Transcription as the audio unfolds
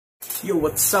Yo,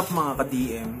 what's up mga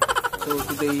ka-DM? So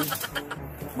today,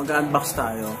 mag-unbox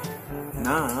tayo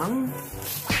ng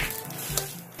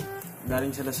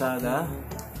galing sa Lazada,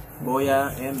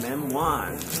 Boya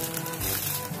MM1.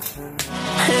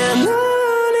 And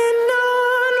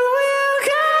on we'll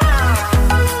go.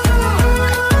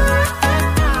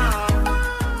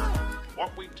 What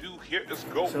we do here is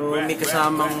go So back, may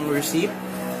kasamang receipt.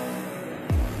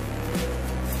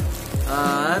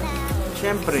 At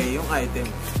syempre, yung item.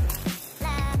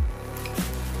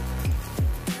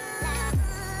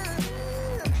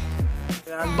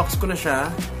 Kaya unbox ko na siya.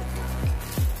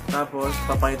 Tapos,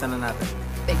 papakita na natin.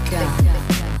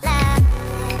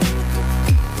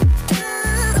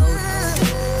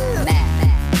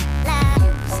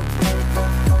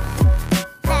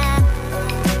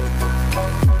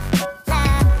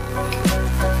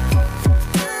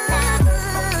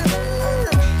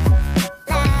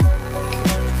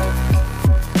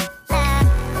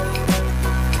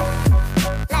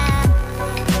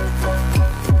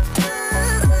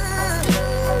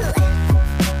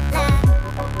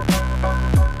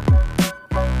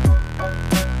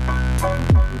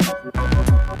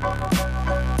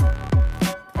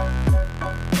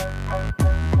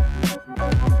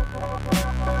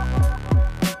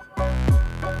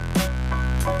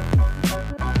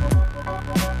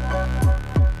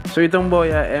 So itong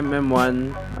Boya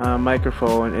MM1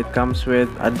 microphone, it comes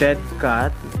with a dead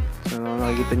cat. So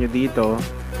nakikita nyo dito.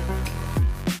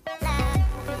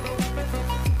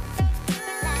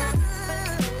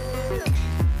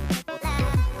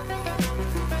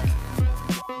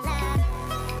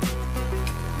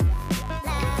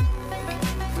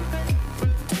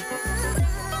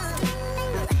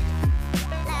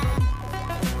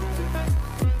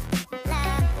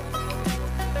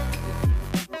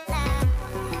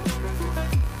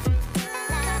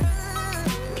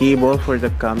 Cable for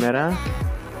the camera,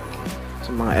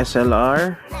 so mga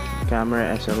SLR,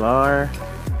 camera SLR,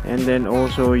 and then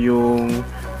also yung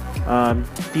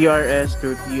TRS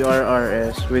to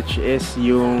TRRS, which is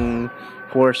yung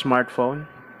for smartphone.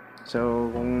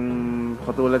 So kung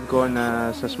katulad ko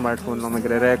na sa smartphone lang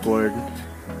nagre-record,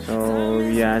 so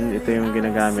yan, ito yung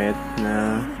ginagamit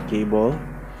na cable.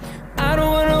 I don't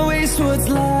wanna waste what's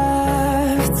left.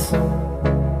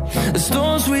 The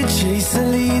storms we chase are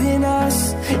leading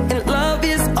us, and love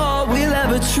is all we'll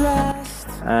ever trust.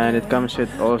 And it comes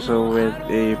with also with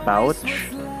a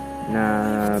pouch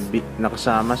na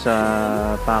nakasama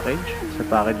sa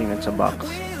packaging at sa box.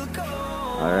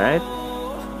 Alright.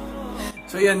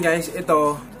 So yan guys,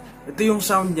 ito yung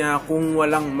sound niya kung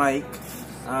walang mic,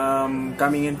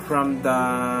 coming in from the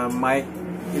mic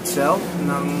itself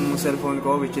ng cellphone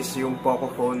ko, which is yung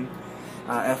Pocophone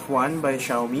F1 by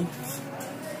Xiaomi.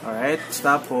 Alright,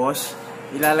 tapos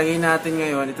ilalagay natin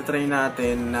ngayon, itatry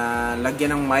natin na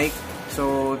lagyan ng mic.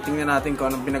 So tingnan natin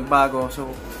kung anong pinagbago. So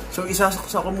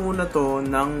isasaksak ko muna to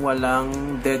ng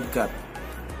walang dead cat.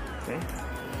 Okay?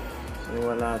 So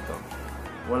wala to.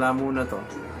 Wala muna to.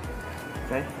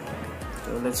 Okay?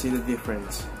 So let's see the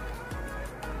difference.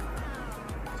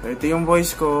 So ito yung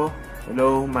voice ko.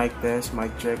 Hello, mic test, mic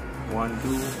check 1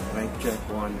 2, mic check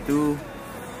 1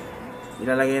 2.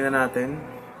 Ilalagay na natin.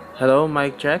 Hello,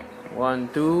 mic check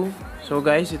 1 2. So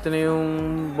guys, ito na yung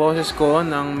boses ko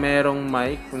ng merong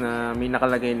mic na may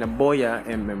nakalagay na Boya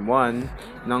MM1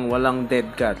 ng walang dead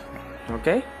cat.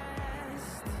 Okay?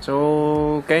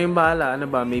 So kayong bahala, ano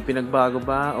ba, may pinagbago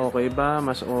ba? Okay ba?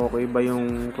 Mas okay ba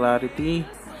yung clarity?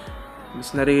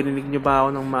 Mas naririnig nyo ba ako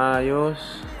ng maayos?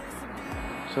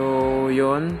 So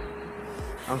yun.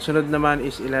 Ang sunod naman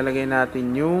is ilalagay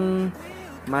natin yung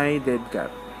my dead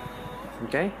cat.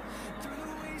 Okay?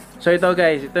 So ito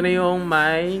guys, ito na yung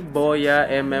my Boya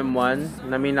MM1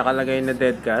 na may nakalagay na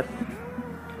dead cat.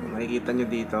 Makikita nyo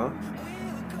dito.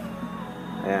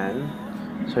 Ayan.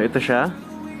 So ito siya.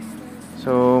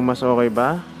 So mas okay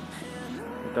ba?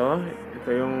 Ito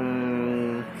yung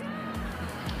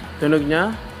tunog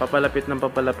niya. Papalapit ng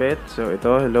papalapit. So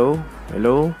ito, hello.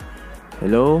 Hello.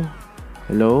 Hello.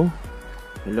 Hello.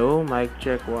 Hello. Mic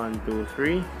check 1 2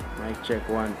 3. Mic check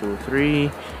 1 2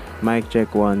 3. Mic check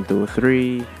 1 2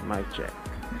 3. Mic check.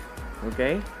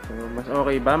 Okay? So, mas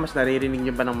okay ba? Mas naririnig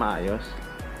nyo ba ng maayos?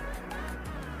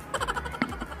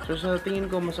 So, sa tingin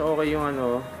ko, mas okay yung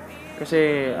ano.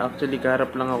 Kasi, actually, kaharap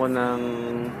ko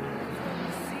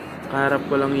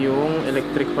lang yung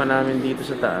electric pa namin dito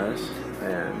sa taas.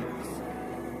 Ayan.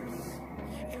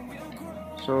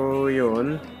 So,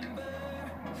 yun.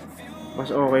 Mas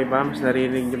okay ba? Mas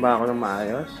naririnig nyo ba ako ng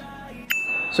maayos?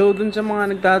 So, dun sa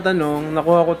mga nagtatanong,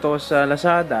 nakuha ko to sa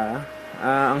Lazada.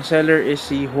 Ang seller is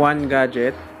si Juan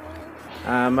Gadget.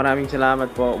 Maraming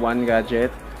salamat po, Juan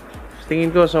Gadget. tingin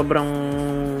ko sobrang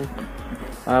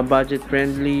budget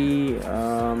friendly,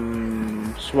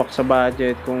 swak sa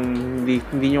budget kung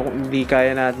hindi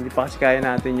kaya natin, hindi pa kasi kaya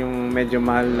natin yung medyo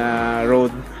mahal na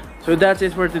Rode. So that's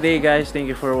it for today, guys.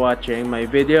 Thank you for watching my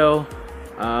video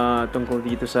tungkol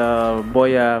dito sa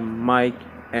Boya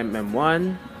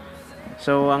By-Mm1.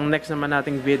 So ang next naman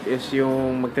nating vid is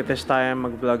yung magte-test tayo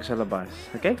mag-vlog sa labas.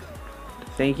 Okay?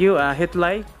 Thank you. Hit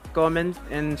like, comment,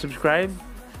 and subscribe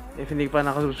if hindi pa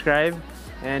nakasubscribe,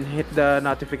 and hit the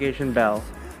notification bell.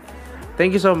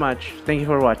 Thank you so much. Thank you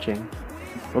for watching.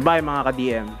 Bye-bye mga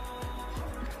ka-DM.